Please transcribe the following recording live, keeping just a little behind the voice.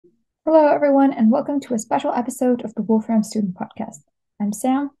Hello, everyone, and welcome to a special episode of the Wolfram Student Podcast. I'm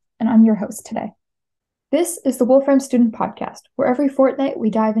Sam, and I'm your host today. This is the Wolfram Student Podcast, where every fortnight we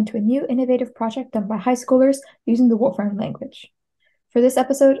dive into a new innovative project done by high schoolers using the Wolfram language. For this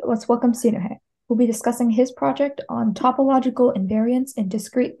episode, let's welcome Sinuhe, who'll be discussing his project on topological invariants in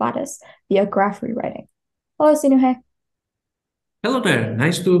discrete lattice via graph rewriting. Hello, Sinuhe. Hello there.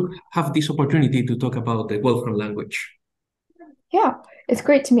 Nice to have this opportunity to talk about the Wolfram language. Yeah, it's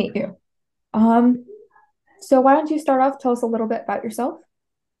great to meet you. So why don't you start off, tell us a little bit about yourself?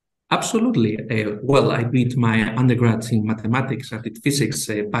 Absolutely. Well, I did my undergrad in mathematics. I did physics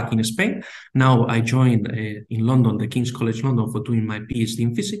back in Spain. Now I joined in London, the King's College London, for doing my PhD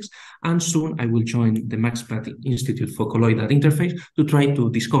in physics. And soon I will join the Max Planck Institute for Colloidal Interface to try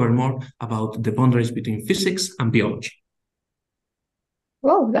to discover more about the boundaries between physics and biology.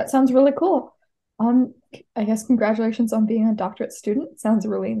 Whoa, that sounds really cool. I guess congratulations on being a doctorate student. Sounds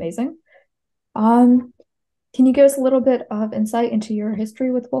really amazing. Can you give us a little bit of insight into your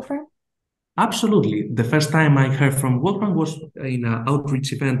history with Wolfram? Absolutely. The first time I heard from Wolfram was in an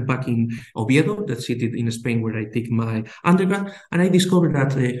outreach event back in Oviedo, that's seated in Spain, where I take my undergrad. And I discovered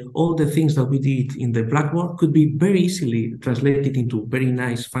that all the things that we did in the blackboard could be very easily translated into very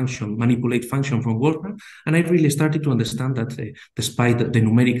nice function, manipulate function from Wolfram. And I really started to understand that despite the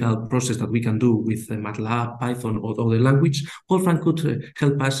numerical process that we can do with MATLAB, Python, or other language, Wolfram could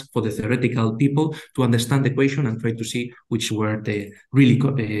help us, for the theoretical people, to understand the equation and try to see which were the really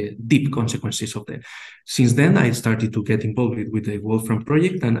deep consequences of that. Since then, I started to get involved with the Wolfram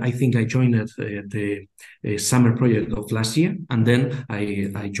project, and I think I joined the summer project of last year, and then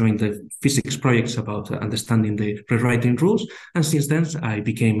I joined the physics projects about understanding the rewriting rules, and since then I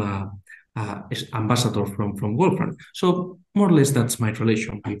became a ambassador from Wolfram. So more or less that's my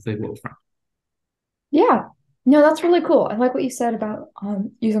relation with the Wolfram. Yeah, no, that's really cool. I like what you said about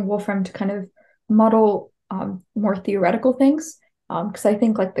using Wolfram to kind of model more theoretical things. Because I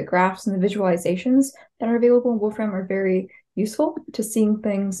think like the graphs and the visualizations that are available in Wolfram are very useful to seeing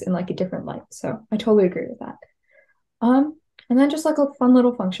things in like a different light. So I totally agree with that. And then just like a fun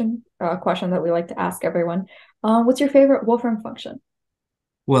little function question that we like to ask everyone. What's your favorite Wolfram function?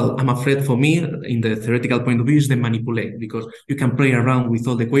 Well, I'm afraid for me, in the theoretical point of view, is the manipulate, because you can play around with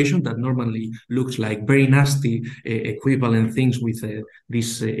all the equation that normally looks like very nasty equivalent things with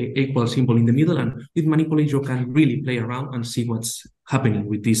this equal symbol in the middle. And with manipulate, you can really play around and see what's happening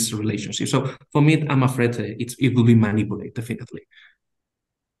with this relationship. So for me, I'm afraid it will be manipulate, definitely.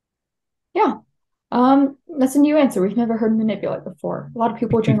 Yeah, that's a new answer. We've never heard manipulate before. A lot of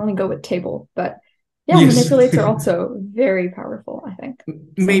people generally go with table, but yeah, Yes. manipulates are also very powerful, I think.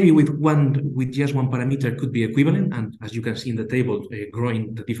 Maybe with just one parameter could be equivalent, and as you can see in the table,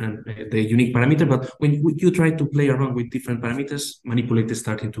 growing the unique parameter. But when you try to play around with different parameters, manipulate is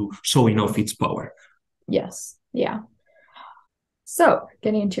starting to showing off its power. Yes, yeah. So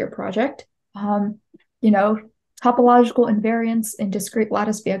getting into your project, you know, topological invariants in discrete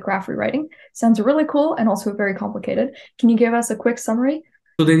lattice via graph rewriting sounds really cool and also very complicated. Can you give us a quick summary?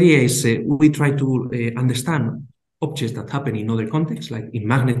 So the idea is we try to understand objects that happen in other contexts, like in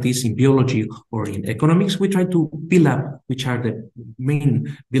magnetism, in biology, or in economics. We try to build up which are the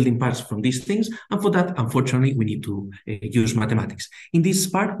main building parts from these things. And for that, unfortunately, we need to use mathematics. In this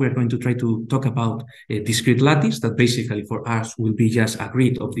part, we're going to try to talk about discrete lattice, that basically for us will be just a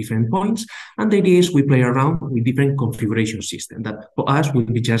grid of different points. And the idea is we play around with different configuration systems that for us will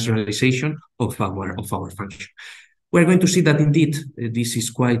be just realization of our function. We're going to see that indeed this is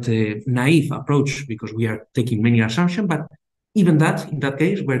quite a naive approach because we are taking many assumptions, but even that, in that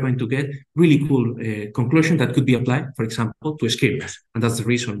case, we're going to get really cool conclusion that could be applied, for example, to scalarings. And that's the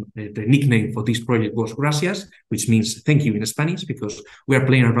reason the nickname for this project was Gracias, which means thank you in Spanish, because we are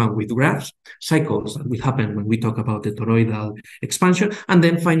playing around with graphs, cycles that will happen when we talk about the toroidal expansion. And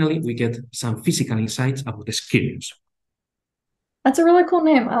then finally, we get some physical insights about the scalarings. That's a really cool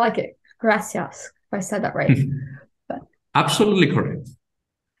name. I like it. Gracias, if I said that right. Absolutely correct.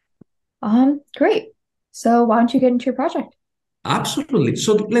 Great. So why don't you get into your project? Absolutely.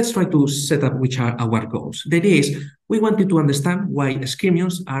 So let's try to set up which are our goals. The idea is we wanted to understand why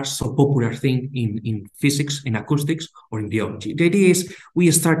skyrmions are so popular thing in physics, in acoustics, or in biology. The idea is we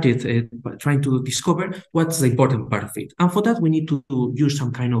started trying to discover what's the important part of it. And for that, we need to use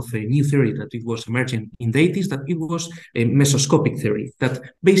some kind of a new theory that it was emerging in the 80s, that it was a mesoscopic theory, that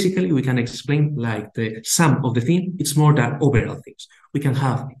basically we can explain like the sum of the thing, it's more than overall things. We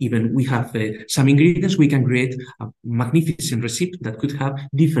have some ingredients, we can create a magnificent recipe that could have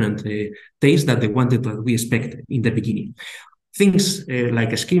different tastes that they wanted that we expected in the beginning. Things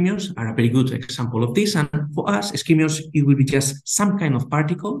like ischemions are a very good example of this. And for us, ischemions, it will be just some kind of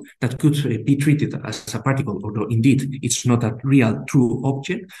particle that could be treated as a particle, although indeed it's not a real true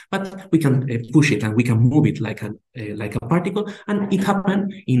object, but we can push it and we can move it like a particle. And it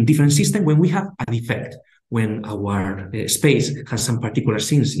happens in different systems when we have a defect, when our space has some particular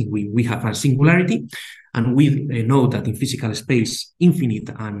things in which we have a singularity. And we know that in physical space, infinite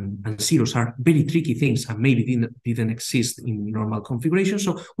and zeros are very tricky things and maybe didn't exist in normal configuration.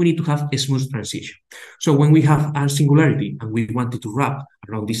 So we need to have a smooth transition. So when we have a singularity and we wanted to wrap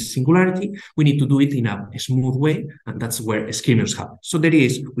around this singularity, we need to do it in a smooth way. And that's where ischemions happen. So there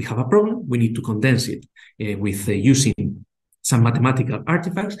is, we have a problem. We need to condense it with using some mathematical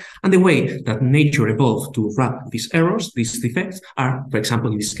artifacts, and the way that nature evolved to wrap these errors, these defects, are, for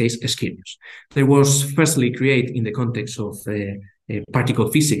example, in this case, ischemions. There was firstly created in the context of particle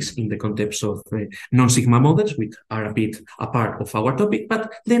physics, in the context of non-sigma models, which are a bit a part of our topic,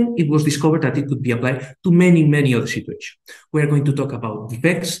 but then it was discovered that it could be applied to many, many other situations. We are going to talk about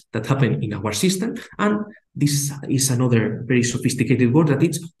defects that happen in our system, and this is another very sophisticated word that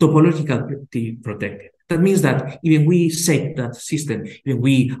it's topologically protected. That means that even we set that system, even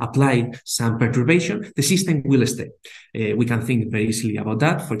we apply some perturbation, the system will stay. We can think very easily about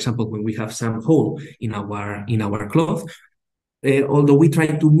that. For example, when we have some hole in our cloth, although we try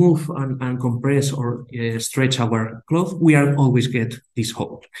to move and compress or stretch our cloth, we are always get this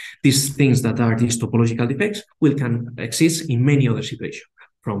hole. These things that are these topological defects can exist in many other situations,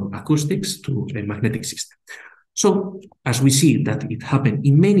 from acoustics to a magnetic system. So as we see that it happened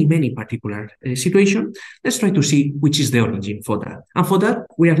in many, many particular situations, let's try to see which is the origin for that. And for that,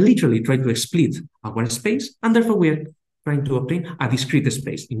 we are literally trying to split our space, and therefore we are trying to obtain a discrete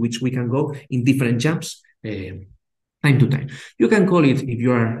space in which we can go in different jumps time to time. You can call it, if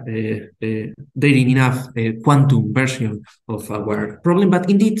you are daring enough, a quantum version of our problem, but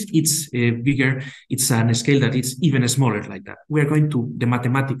indeed it's bigger. It's on a scale that it's even smaller like that. We are going to the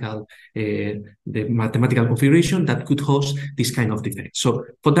mathematical configuration that could host this kind of defect. So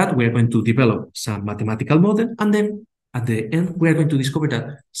for that, we are going to develop some mathematical model, and then at the end, we are going to discover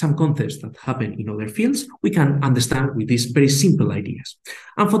that some concepts that happen in other fields, we can understand with these very simple ideas.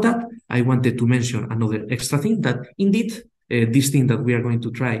 And for that, I wanted to mention another extra thing that indeed, this thing that we are going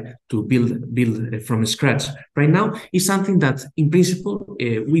to try to build from scratch right now is something that in principle,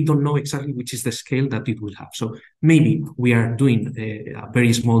 we don't know exactly which is the scale that it will have. So maybe we are doing a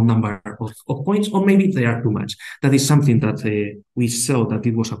very small number of points, or maybe they are too much. That is something that we saw that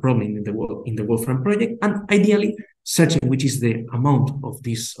it was a problem in the Wolfram project, and ideally, searching which is the amount of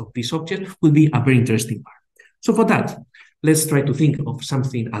this object will be a very interesting part. So for that, let's try to think of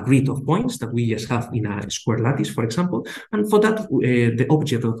something, a grid of points that we just have in a square lattice, for example. And for that, the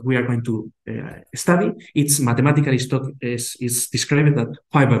object that we are going to study, it's mathematically is described as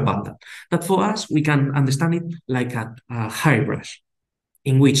fiber bundle. That for us, we can understand it like a hairbrush,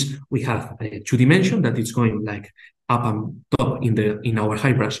 in which we have two dimensions that is going like up and top in our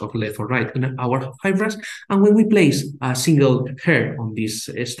hairbrush, or left or right in our hairbrush. And when we place a single hair on this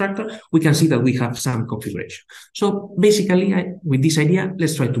structure, we can see that we have some configuration. So basically, with this idea,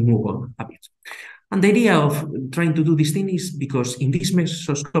 let's try to move on a bit. And the idea of trying to do this thing is because in this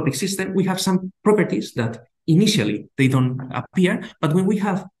mesoscopic system, we have some properties that initially they don't appear, but when we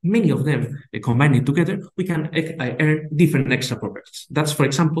have many of them combined together, we can earn different extra properties. That's, for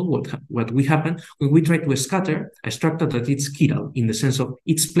example, what we happen when we try to scatter a structure that is chiral, in the sense of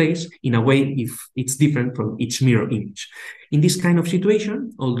its place in a way if it's different from its mirror image. In this kind of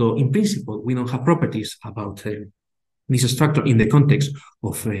situation, although in principle we don't have properties about this structure in the context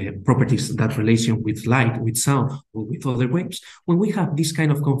of properties that relation with light, with sound, or with other waves, when we have this kind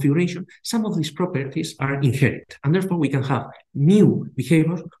of configuration, some of these properties are inherent, and therefore we can have new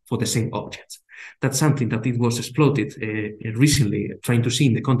behavior for the same objects. That's something that it was exploited recently, trying to see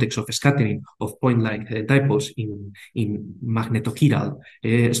in the context of scattering of point-like dipoles in magnetochiral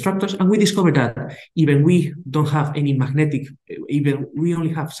structures. And we discovered that even we don't have any magnetic, even we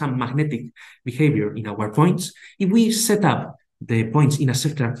only have some magnetic behavior in our points, if we set up the points in a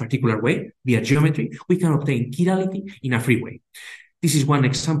certain particular way via geometry, we can obtain chirality in a free way. This is one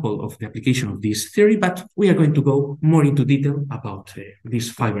example of the application of this theory, but we are going to go more into detail about this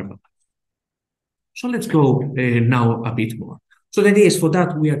fiber bundle. So let's go now a bit more. So the idea is for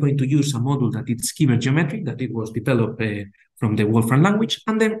that, we are going to use a module that is schema geometry, that it was developed from the Wolfram language,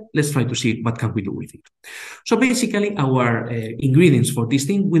 and then let's try to see what can we do with it. So basically, our ingredients for this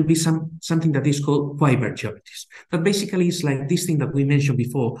thing will be something that is called fiber geometries. That basically is like this thing that we mentioned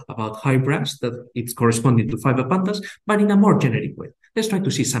before about hairbrush, that it's corresponding to fiber bundles, but in a more generic way. Let's try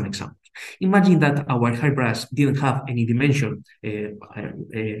to see some examples. Imagine that our hairbrush didn't have any dimension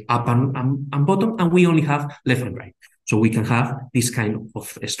up and bottom, and we only have left and right. So we can have this kind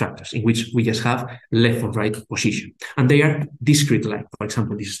of structures in which we just have left or right position. And they are discrete, like, for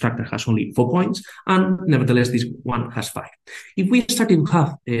example, this structure has only 4 points, and nevertheless, this one has 5. If we started to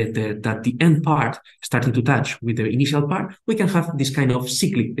have the end part starting to touch with the initial part, we can have this kind of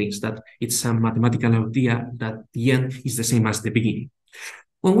cyclic things, that it's a mathematical idea that the end is the same as the beginning.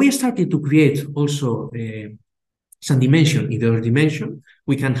 When we started to create also some dimension in the other dimension,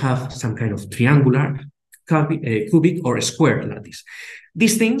 we can have some kind of triangular, cubic, or square lattice.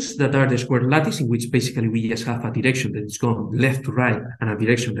 These things that are the square lattice, in which basically we just have a direction that is going left to right and a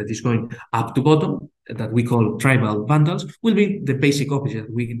direction that is going up to bottom, that we call tribal bundles, will be the basic object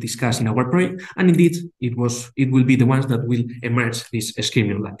we discussed in our project, and indeed it will be the ones that will emerge this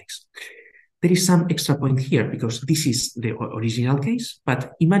screaming lattice. There is some extra point here because this is the original case,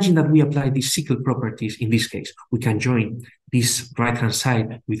 but imagine that we apply these cyclic properties in this case. We can join this right-hand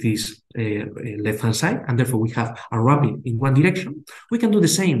side with this left-hand side, and therefore we have a rapid in one direction. We can do the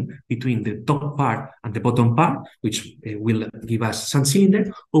same between the top part and the bottom part, which will give us some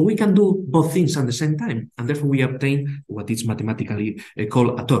cylinder, or we can do both things at the same time, and therefore we obtain what is mathematically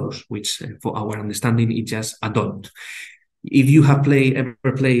called a torus, which for our understanding is just a donut. If you have ever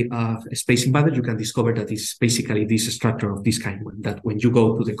played a space invader, you can discover that it's basically this structure of this kind, that when you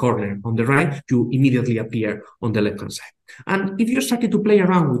go to the corner on the right, you immediately appear on the left-hand side. And if you started to play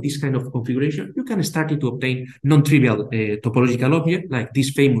around with this kind of configuration, you can start to obtain non-trivial topological object like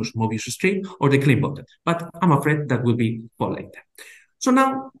this famous Mobius strip or the claim bottle. But I'm afraid that will be for later. So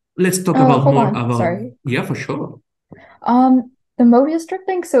now let's talk about hold more on, about. sorry. Yeah, for sure. The Mobius strip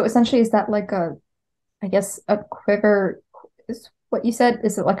thing, so essentially is that like I guess a quiver is what you said?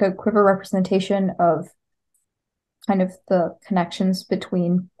 Is it like a quiver representation of kind of the connections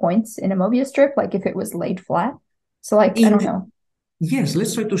between points in a Mobius strip, like if it was laid flat? So like, I don't know. Yes,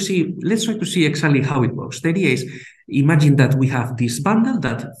 let's try to see exactly how it works. The idea is, imagine that we have this bundle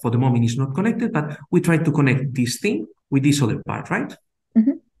that for the moment is not connected, but we try to connect this thing with this other part, right?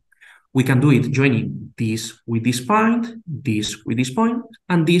 Mm-hmm. We can do it joining this with this point, this with this point,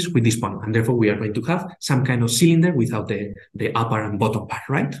 and this with this point. And therefore, we are going to have some kind of cylinder without the upper and bottom part,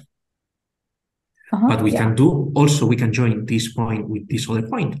 right? But we can join this point with this other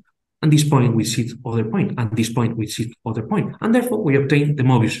point, and this point with this other point, and this point with this other point. And therefore, we obtain the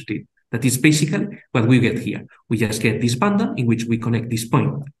Mobius strip. That is basically what we get here. We just get this bundle in which we connect this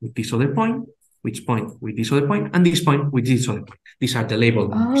point with this other point, which point with this other point, and this point with this other point. These are the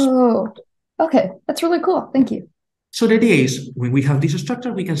labeled numbers. Oh, okay. That's really cool. Thank you. So the idea is, when we have this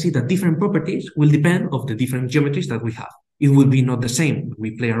structure, we can see that different properties will depend on the different geometries that we have. It will be not the same when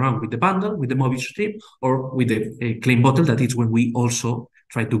we play around with the bundle, with the Mobius strip, or with the claim bottle. That is when we also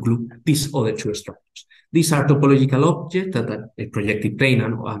try to glue these other two structures. These are topological objects that are a projective plane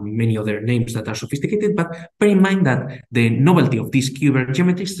and many other names that are sophisticated, but bear in mind that the novelty of these cubic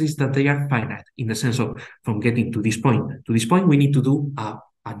geometries is that they are finite, in the sense of from getting to this point, we need to do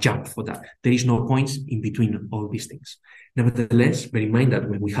a jump for that. There is no points in between all these things. Nevertheless, bear in mind that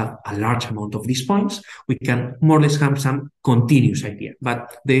when we have a large amount of these points, we can more or less have some continuous idea.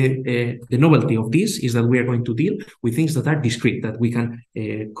 But the novelty of this is that we are going to deal with things that are discrete, that we can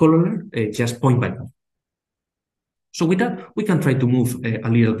color just point by point. So with that, we can try to move a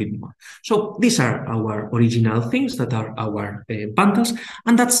little bit more. So these are our original things that are our bundles,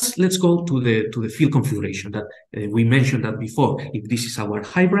 and let's go to the field configuration that we mentioned that before. If this is our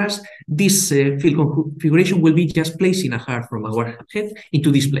high brush, this field configuration will be just placing a hair from our head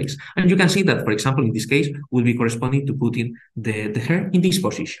into this place. And you can see that, for example, in this case, will be corresponding to putting the hair in this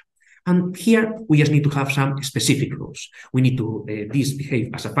position. And here we just need to have some specific rules. We need to this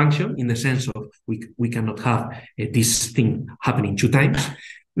behave as a function in the sense of we cannot have this thing happening 2 times.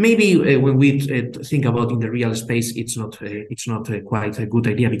 Maybe when we think about in the real space, it's not quite a good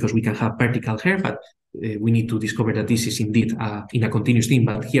idea because we can have vertical hair, but we need to discover that this is indeed in a continuous thing.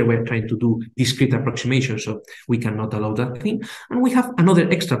 But here we're trying to do discrete approximation, so we cannot allow that thing. And we have another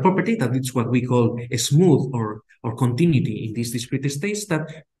extra property that is what we call a smooth or continuity in these discrete states,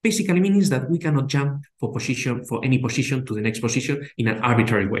 that basically means that we cannot jump for any position to the next position in an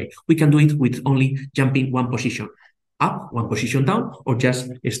arbitrary way. We can do it with only jumping one position up, one position down, or just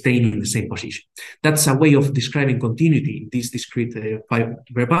staying in the same position. That's a way of describing continuity in these discrete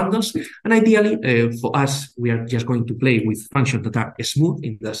fiber bundles. And ideally, for us, we are just going to play with functions that are smooth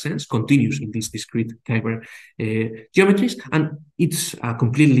in that sense, continuous in these discrete fiber geometries. And it's a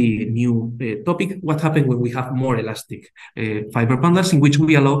completely new topic. What happens when we have more elastic fiber bundles in which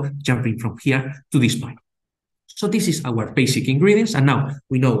we allow jumping from here to this point? So this is our basic ingredients, and now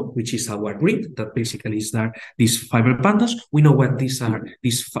we know which is our grid, that basically is these fiber bundles. We know what these are,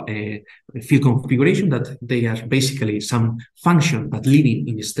 this field configuration, that they are basically some function but living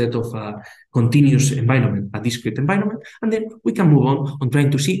instead of a continuous environment, a discrete environment, and then we can move on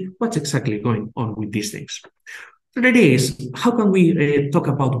trying to see what's exactly going on with these things. So the idea is, how can we talk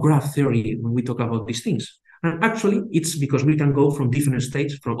about graph theory when we talk about these things? And actually, it's because we can go from different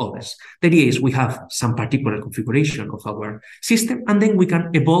states from others. The idea is we have some particular configuration of our system, and then we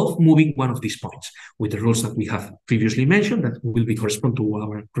can evolve moving one of these points with the rules that we have previously mentioned that will be correspond to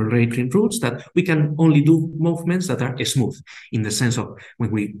our correlating rules, that we can only do movements that are smooth, in the sense of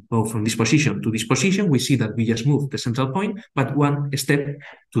when we go from this position to this position, we see that we just move the central point, but one step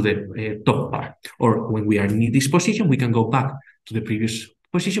to the top part. Or when we are in this position, we can go back to the previous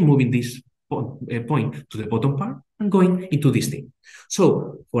position, moving this point to the bottom part and going into this thing.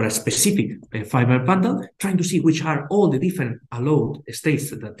 So for a specific fiber bundle, trying to see which are all the different allowed states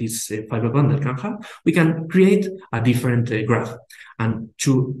that this fiber bundle can have, we can create a different graph, and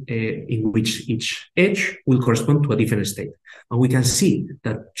in which each edge will correspond to a different state. And we can see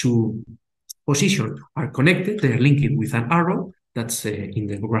that two positions are connected, they are linked with an arrow. That's in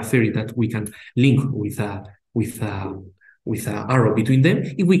the graph theory that we can link with an arrow between them,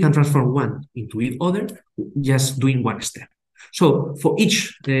 if we can transform one into the other, just doing one step. So for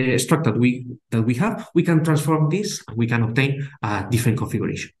each structure that we have, we can transform this and we can obtain a different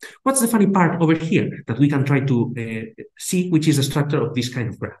configuration. What's the funny part over here? That we can try to see which is the structure of this kind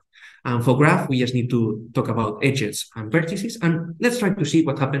of graph. And for graph, we just need to talk about edges and vertices, and let's try to see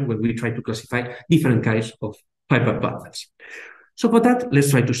what happens when we try to classify different kinds of fiber bundles. So for that,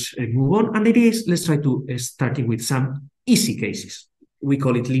 let's try to move on. And it is, let's try to starting with some easy cases. We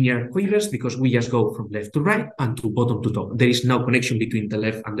call it linear quivers because we just go from left to right and to bottom to top. There is no connection between the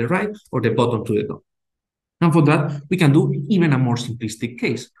left and the right or the bottom to the top. And for that, we can do even a more simplistic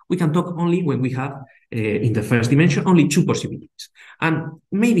case. We can talk only when we have, in the first dimension, only two possibilities. And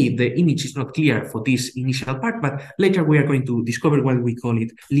maybe the image is not clear for this initial part, but later we are going to discover why we call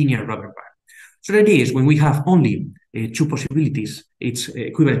it linear rubber band. So the idea is when we have only two possibilities, it's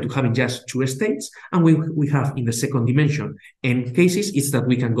equivalent to having just two states. And when we have in the second dimension n cases, it's that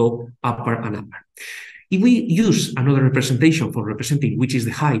we can go upper and upper. If we use another representation for representing which is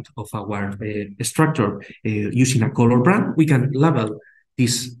the height of our structure using a color band, we can label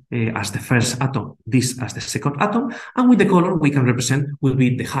this as the first atom, this as the second atom, and with the color we can represent will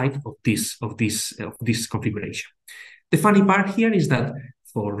be the height of this configuration. The funny part here is that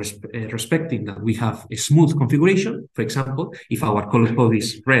for respecting that we have a smooth configuration, for example, if our color code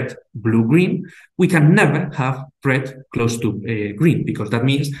is red, blue, green, we can never have red close to green, because that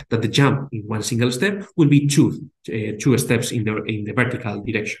means that the jump in one single step will be two steps in the vertical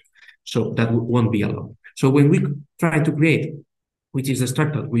direction. So that won't be allowed. So when we try to create which is the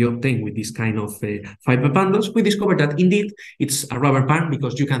structure we obtain with this kind of fiber bundles, we discovered that indeed it's a rubber band,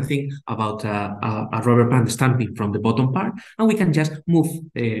 because you can think about a rubber band starting from the bottom part, and we can just move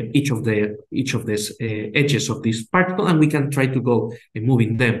each of these edges of this particle, and we can try to go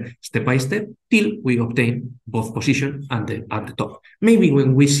moving them step by step till we obtain both position and at the top. Maybe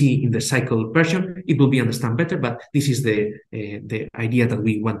when we see in the cycle version, it will be understand better, but this is the idea that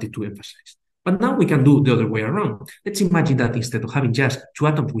we wanted to emphasize. But now we can do the other way around. Let's imagine that instead of having just two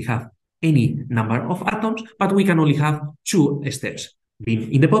atoms, we have any number of atoms, but we can only have two steps,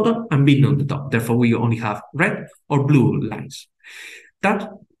 being in the bottom and being on the top. Therefore, we only have red or blue lines. That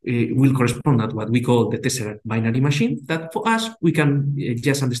will correspond to what we call the tesseract binary machine, that for us, we can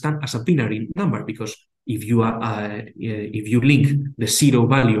just understand as a binary number, because if you link the 0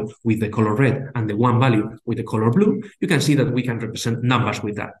 value with the color red and the 1 value with the color blue, you can see that we can represent numbers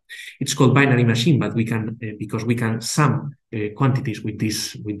with that. It's called binary machine, but we can because we can sum quantities with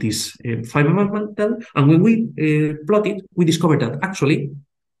this fiber bundle, and when we plot it, we discover that actually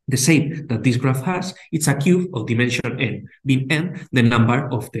the shape that this graph has, it's a cube of dimension n, being n the number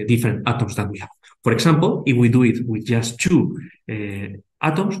of the different atoms that we have. For example, if we do it with just two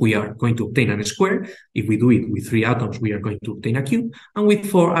atoms, we are going to obtain a square. If we do it with 3 atoms, we are going to obtain a cube. And with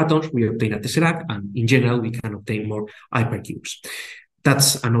 4 atoms, we obtain a tesseract. And in general, we can obtain more hypercubes.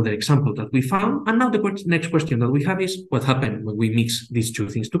 That's another example that we found. And now the next question that we have is, what happens when we mix these two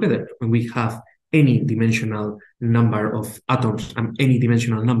things together? When we have any dimensional number of atoms and any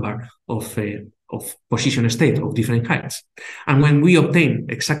dimensional number of position state of different heights. And when we obtain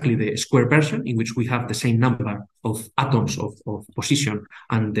exactly the square version, in which we have the same number of atoms of position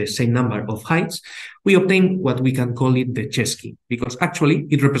and the same number of heights, we obtain what we can call it the Chesky, because actually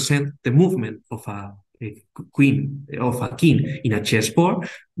it represents the movement of a queen of a king in a chessboard,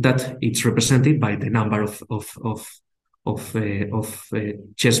 that it's represented by the number of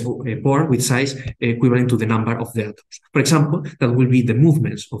chessboard with size equivalent to the number of the atoms. For example, that will be the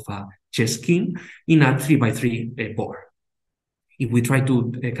movements of a chess king in a 3x3 board. If we try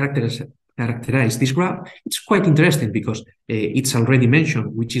to characterize this graph, it's quite interesting because it's already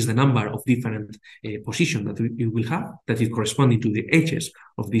mentioned which is the number of different positions that we will have that is corresponding to the edges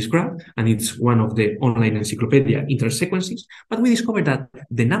of this graph, and it's one of the online encyclopedia intersequences. But we discovered that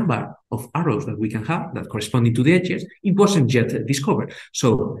the number of arrows that we can have that corresponding to the edges, it wasn't yet discovered.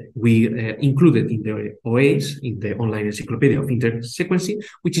 So we included in the OAs, in the online encyclopedia of intersequencing,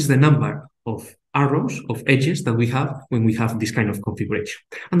 which is the number of arrows of edges that we have when we have this kind of configuration.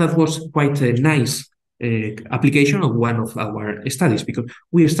 And that was quite a nice application of one of our studies, because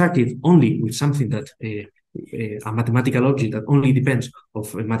we started only with something that a mathematical object that only depends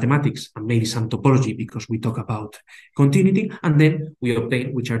of mathematics and maybe some topology, because we talk about continuity, and then we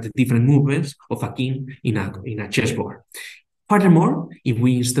obtain which are the different movements of a king in a chessboard. Furthermore, if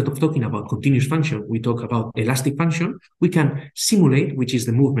we, instead of talking about continuous function, we talk about elastic function, we can simulate which is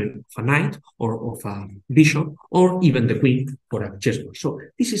the movement of a knight or of a bishop or even the queen for a chessboard. So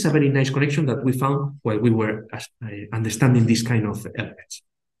this is a very nice connection that we found while we were understanding this kind of elements.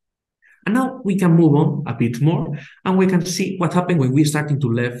 And now we can move on a bit more, and we can see what happened when we are starting to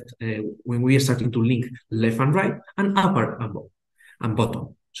link left and right, and upper and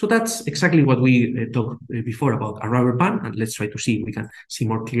bottom. So that's exactly what we talked before about a rubber band, and let's try to see if we can see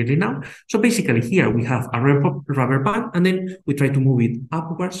more clearly now. So basically here we have a rubber band, and then we try to move it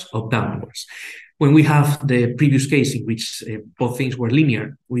upwards or downwards. When we have the previous case in which both things were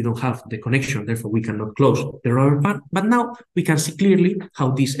linear, we don't have the connection, therefore we cannot close the rubber band. But now we can see clearly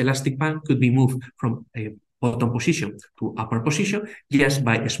how this elastic band could be moved from a bottom position to upper position just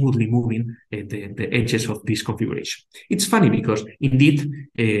by smoothly moving the edges of this configuration. It's funny because indeed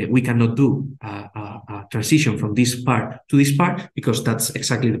we cannot do a transition from this part to this part, because that's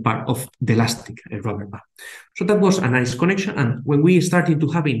exactly the part of the elastic rubber band. So that was a nice connection, and when we started to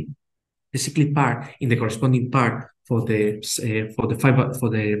having the cyclic part in the corresponding part for the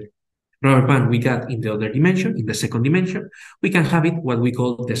rubber band we got in the other dimension, in the second dimension, we can have it what we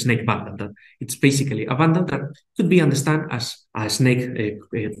call the snake bundle. That it's basically a bundle that could be understood as a snake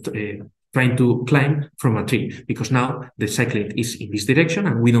trying to climb from a tree, because now the cycling is in this direction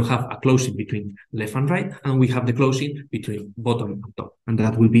and we don't have a closing between left and right, and we have the closing between bottom and top, and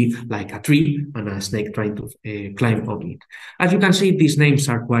that will be like a tree and a snake trying to climb up it. As you can see, these names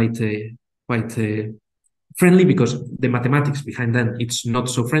are quite friendly, because the mathematics behind them, it's not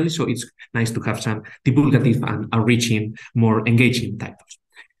so friendly, so it's nice to have some divulgative and enriching, more engaging titles.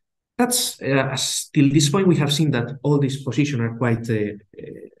 That's till this point we have seen that all these positions are quite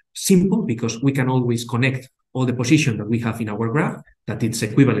simple, because we can always connect all the positions that we have in our graph, that it's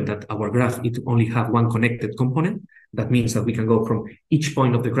equivalent that our graph it only have one connected component. That means that we can go from each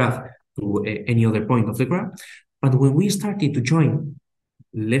point of the graph to any other point of the graph. But when we started to join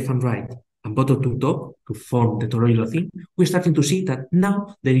left and right and bottom to top to form the toroidal thing, we're starting to see that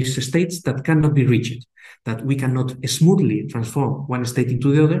now there is states that cannot be reached, that we cannot smoothly transform one state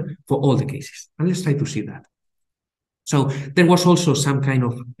into the other for all the cases. And let's try to see that. So there was also some kind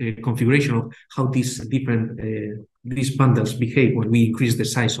of configuration of how these different these bundles behave when we increase the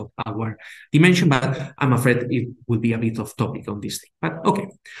size of our dimension, but I'm afraid it will be a bit off topic on this thing. But okay,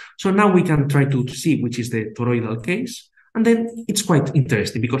 so now we can try to see which is the toroidal case. And then it's quite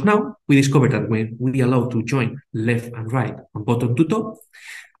interesting, because now we discover that when we allow to join left and right and bottom to top,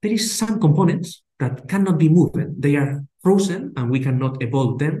 there is some components that cannot be moved. They are frozen and we cannot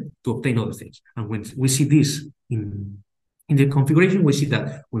evolve them to obtain other things. And when we see this in the configuration, we see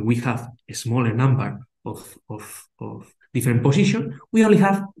that when we have a smaller number of different positions, we only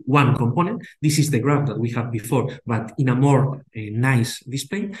have one component. This is the graph that we have before, but in a more nice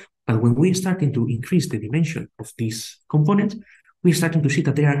display. But when we're starting to increase the dimension of these components, we're starting to see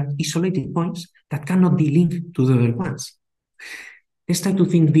that there are isolated points that cannot be linked to the other ones. Let's try to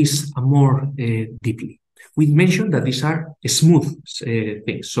think this more deeply. We mentioned that these are smooth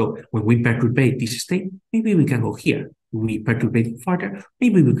things. So when we perturbate this state, maybe we can go here. We perturbate it further,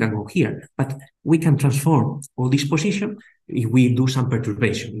 maybe we can go here. But we can transform all this position if we do some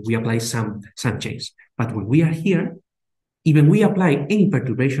perturbation, if we apply some change. But when we are here, even we apply any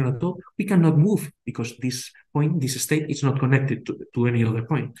perturbation at all, we cannot move, because this point, this state is not connected to any other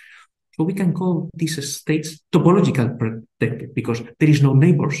point. So we can call these states topological protected, because there is no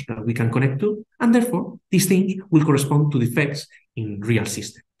neighbors that we can connect to, and therefore this thing will correspond to defects in real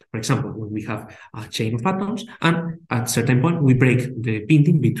system. For example, when we have a chain of atoms, and at a certain point we break the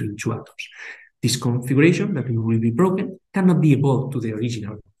binding between two atoms. this configuration that will be broken cannot be evolved to the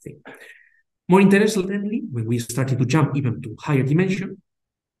original thing. More interestingly, when we started to jump even to higher dimension,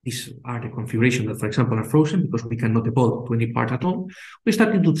 these are the configurations that, for example, are frozen because we cannot evolve to any part at all. We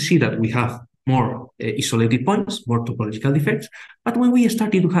started to see that we have more isolated points, more topological defects. But when we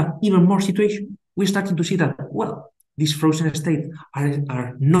started to have even more situations, we started to see that, well, these frozen states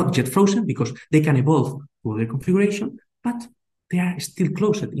are not yet frozen because they can evolve to other configuration, but they are still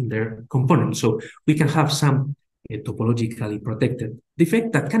closed in their components. So we can have some topologically protected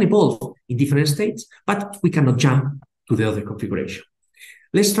defect that can evolve in different states, but we cannot jump to the other configuration.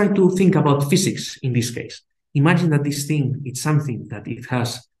 Let's try to think about physics in this case. Imagine that this thing is something that it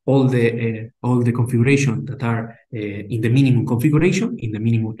has all the configuration that are in the minimum configuration, in the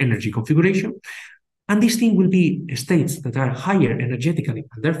minimum energy configuration, and this thing will be states that are higher energetically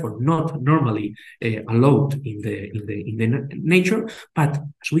and therefore not normally allowed in the nature. But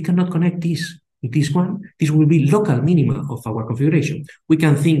as we cannot connect this one, this will be local minima of our configuration. We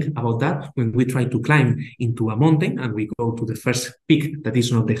can think about that when we try to climb into a mountain and we go to the first peak that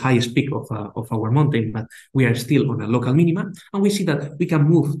is not the highest peak of our mountain, but we are still on a local minima, and we see that we can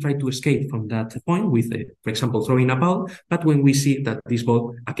try to escape from that point with, for example, throwing a ball, but when we see that this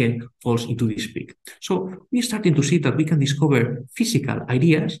ball again falls into this peak. So we're starting to see that we can discover physical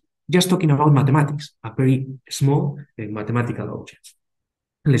ideas just talking about mathematics, a very small mathematical object.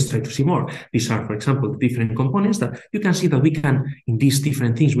 Let's try to see more. These are, for example, different components that you can see that we can, in these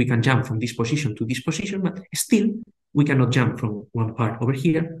different things, we can jump from this position to this position, but still we cannot jump from one part over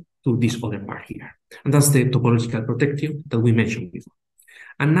here to this other part here. And that's the topological protection that we mentioned before.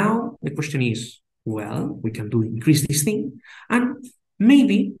 And now the question is, well, we can increase this thing, and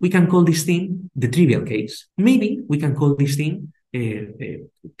maybe we can call this thing the trivial case. Maybe we can call this thing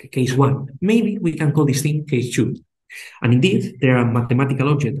case 1. Maybe we can call this thing case 2. And indeed, there are mathematical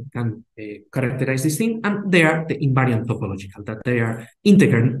objects that can characterize this thing, and there are the invariant topological, that they are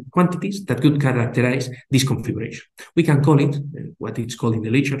integer quantities that could characterize this configuration. We can call it, what it's called in the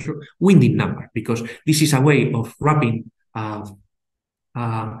literature, winding number, because this is a way of wrapping a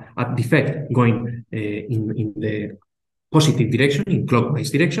defect going in the positive direction, in clockwise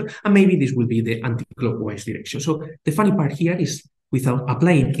direction, and maybe this will be the anti-clockwise direction. So the funny part here is, without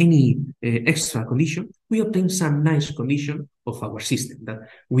applying any extra condition, we obtain some nice condition of our system that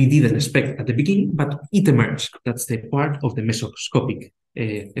we didn't expect at the beginning, but it emerged. That's the part of the mesoscopic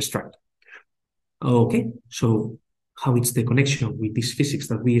structure. Okay, so how is the connection with this physics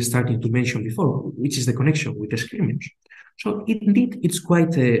that we started to mention before, which is the connection with the discriminants? So indeed, it's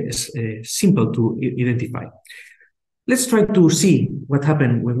quite simple to identify. Let's try to see what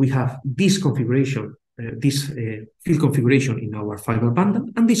happened when we have this configuration, this field configuration in our fiber bundle,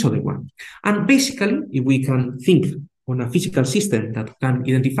 and this other one. And basically, if we can think on a physical system that can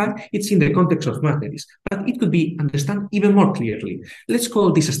identify, it's in the context of magnetism, but it could be understood even more clearly. Let's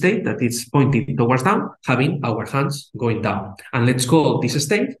call this state that it's pointing towards down, having our hands going down. And let's call this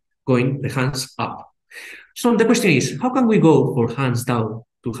state going the hands up. So the question is, how can we go for hands down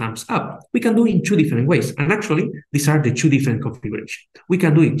to hands up? We can do it in two different ways. And actually, these are the two different configurations. We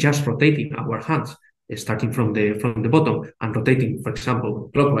can do it just rotating our hands, starting from the bottom and rotating, for example,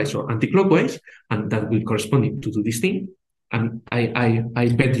 clockwise or anti-clockwise, and that will correspond to do this thing. And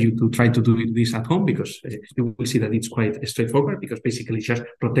I bet you to try to do this at home, because you will see that it's quite straightforward, because basically it's just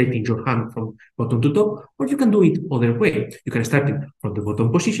rotating your hand from bottom to top. Or you can do it other way. You can start it from the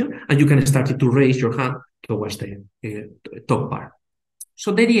bottom position, and you can start it to raise your hand towards the top part.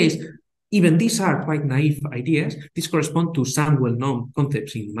 So the idea is, even these are quite naive ideas. These correspond to some well-known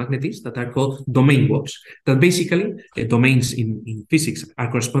concepts in magnetics that are called domain walls. That basically, domains in physics are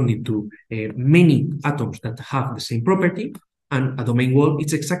corresponding to many atoms that have the same property, and a domain wall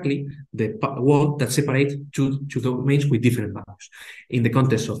is exactly the wall that separates two domains with different values. In the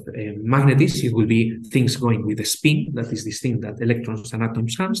context of magnetism, it will be things going with a spin, that is this thing that electrons and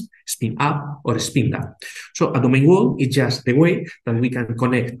atoms have, spin up or spin down. So a domain wall is just the way that we can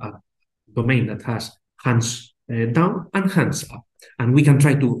connect a domain that has hands down and hands up. And we can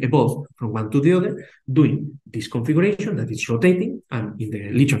try to evolve from one to the other, doing this configuration that is rotating, and in the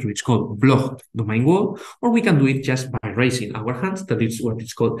literature it's called blocked domain wall, or we can do it just by raising our hands, that is what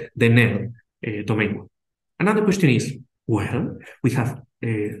is called the Nell domain wall. Another question is, well, we have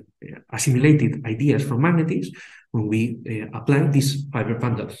assimilated ideas from magnetism when we apply these fiber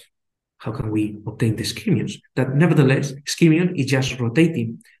bundles. How can we obtain the skyrmions? That nevertheless, skyrmion is just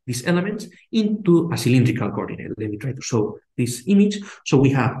rotating these elements into a cylindrical coordinate. Let me try to show this image. So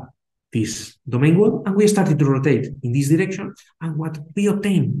we have this domain wall, and we started to rotate in this direction, and what we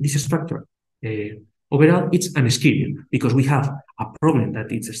obtain, this structure Overall, it's an scheme because we have a problem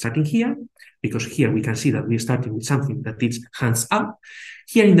that it's starting here, because here we can see that we're starting with something that is hands up.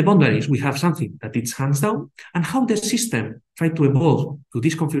 Here in the boundaries, we have something that is hands down, and how the system try to evolve to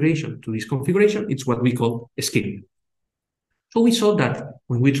this configuration, it's what we call a scheme. So we saw that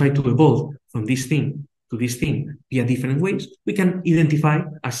when we try to evolve from this thing to this thing via different ways, we can identify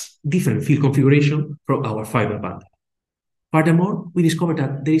as different field configuration from our fiber band. Furthermore, we discovered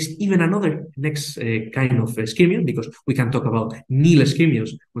that there is even another next kind of schemion, because we can talk about nil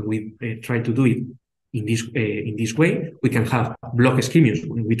schemions when we try to do it in this way. We can have block schemions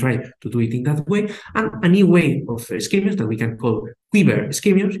when we try to do it in that way, and a new way of schemions that we can call quiver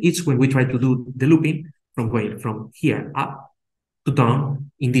schemions. It's when we try to do the looping from here up to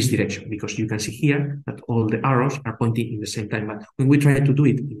down in this direction, because you can see here that all the arrows are pointing in the same time. But when we try to do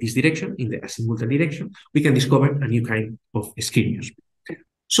it in this direction, in the azimuthal direction, we can discover a new kind of schemions.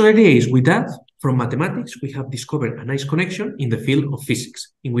 So the idea is, with that, from mathematics, we have discovered a nice connection in the field of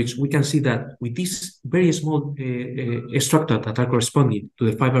physics, in which we can see that with these very small structures that are corresponding to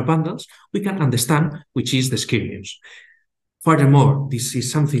the fiber bundles, we can understand which is the schemions. Furthermore, this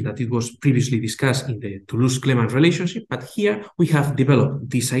is something that it was previously discussed in the Toulouse-Clement relationship, but here we have developed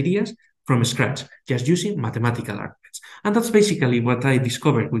these ideas from scratch, just using mathematical arguments. And that's basically what I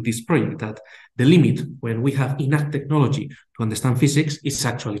discovered with this project, that the limit when we have enough technology to understand physics is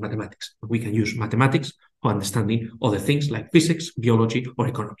actually mathematics. We can use mathematics for understanding other things like physics, biology, or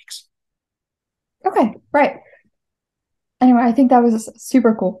economics. Okay, right. Anyway, I think that was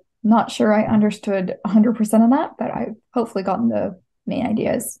super cool. Not sure I understood 100% of that, but I've hopefully gotten the main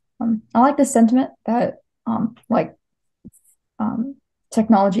ideas. I like the sentiment that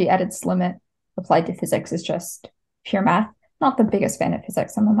technology at its limit applied to physics is just pure math. Not the biggest fan of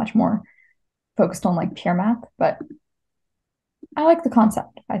physics. I'm much more focused on like pure math, but I like the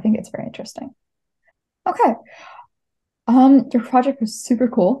concept. I think it's very interesting. Okay. Your project was super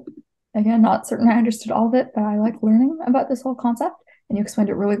cool. Again, not certain I understood all of it, but I like learning about this whole concept, and you explained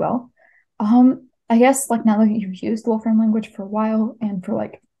it really well. I guess like now that you've used the Wolfram language for a while and for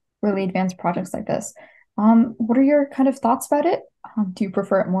like really advanced projects like this, what are your kind of thoughts about it? Do you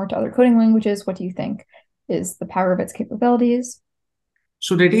prefer it more to other coding languages? What do you think is the power of its capabilities?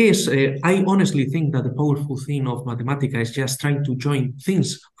 So the idea is, I honestly think that the powerful thing of Mathematica is just trying to join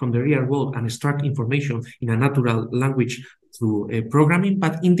things from the real world and extract information in a natural language through programming,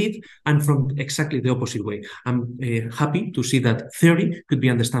 but indeed, I'm from exactly the opposite way. I'm happy to see that theory could be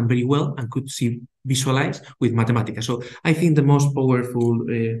understood very well and could see visualized with Mathematica. So I think the most powerful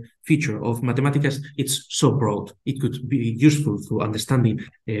feature of Mathematica is it's so broad. It could be useful for understanding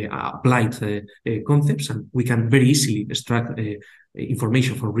applied concepts, and we can very easily extract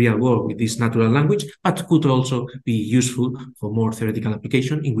information from real world with this natural language, but could also be useful for more theoretical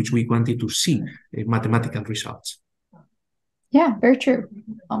application in which we wanted to see mathematical results. Yeah, very true.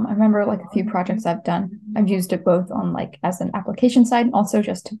 I remember like a few projects I've done. I've used it both on like as an application side and also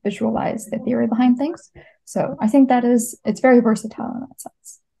just to visualize the theory behind things. So I think it's very versatile in that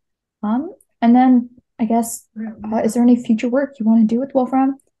sense. And then I guess, is there any future work you want to do with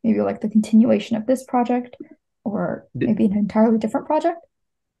Wolfram? Maybe like the continuation of this project, or maybe an entirely different project?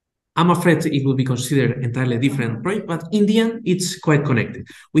 I'm afraid it will be considered entirely different project, but in the end, it's quite connected.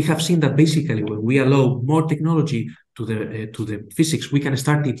 We have seen that basically when we allow more technology to the physics, we can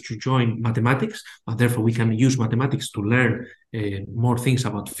start it to join mathematics, and therefore we can use mathematics to learn more things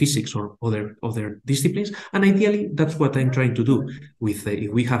about physics or other disciplines. And ideally, that's what I'm trying to do with if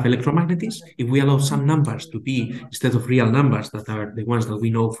we have electromagnetism, if we allow some numbers to be, instead of real numbers that are the ones that we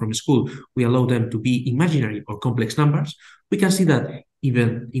know from school, we allow them to be imaginary or complex numbers, we can see that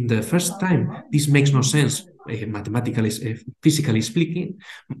even in the first time, this makes no sense physically speaking.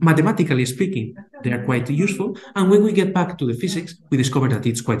 Mathematically speaking, they are quite useful. And when we get back to the physics, we discover that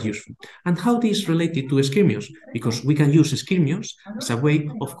it's quite useful. And how this is related to schemions? Because we can use schemions as a way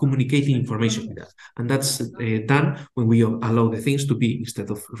of communicating information with that. And that's done when we allow the things to be,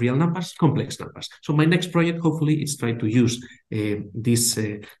 instead of real numbers, complex numbers. So my next project, hopefully, is try to use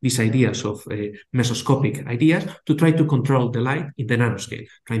these ideas of mesoscopic ideas to try to control the light in the nanoscale,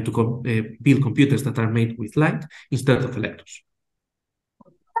 trying to build computers that are made with light instead of electrons.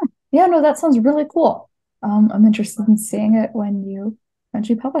 Yeah, no, that sounds really cool. I'm interested in seeing it when you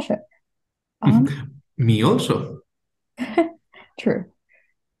eventually publish it. Me also. True.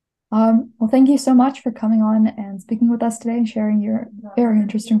 Well, thank you so much for coming on and speaking with us today and sharing your very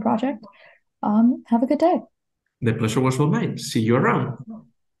interesting project. Have a good day. The pleasure was all mine. See you around.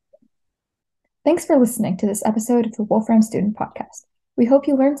 Thanks for listening to this episode of the Wolfram Student Podcast. We hope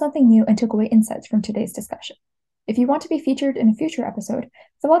you learned something new and took away insights from today's discussion. If you want to be featured in a future episode,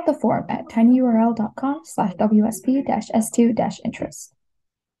 fill out the form at tinyurl.com/WSP-S2-interest.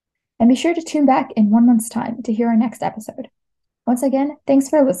 And be sure to tune back in 1 month's time to hear our next episode. Once again, thanks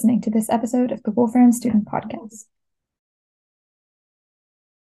for listening to this episode of the Wolfram Student Podcast.